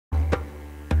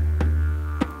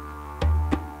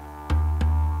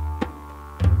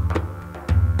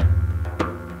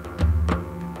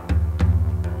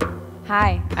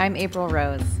Hi, I'm April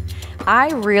Rose.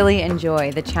 I really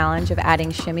enjoy the challenge of adding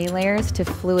shimmy layers to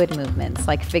fluid movements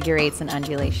like figure eights and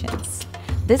undulations.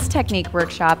 This technique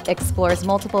workshop explores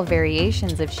multiple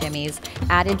variations of shimmies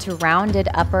added to rounded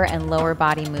upper and lower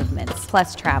body movements,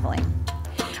 plus traveling.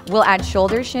 We'll add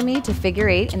shoulder shimmy to figure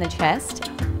eight in the chest,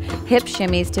 hip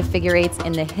shimmies to figure eights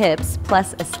in the hips,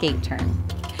 plus a skate turn.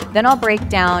 Then I'll break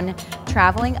down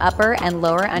traveling upper and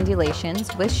lower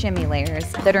undulations with shimmy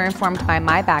layers that are informed by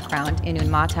my background in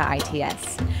Unmata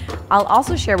ITS. I'll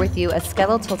also share with you a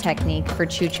skeletal technique for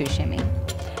choo shimmy.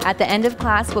 At the end of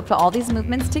class, we'll put all these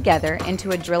movements together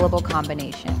into a drillable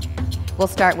combination. We'll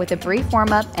start with a brief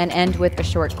warm-up and end with a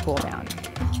short cool down.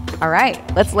 All right,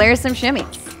 let's layer some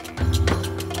shimmies.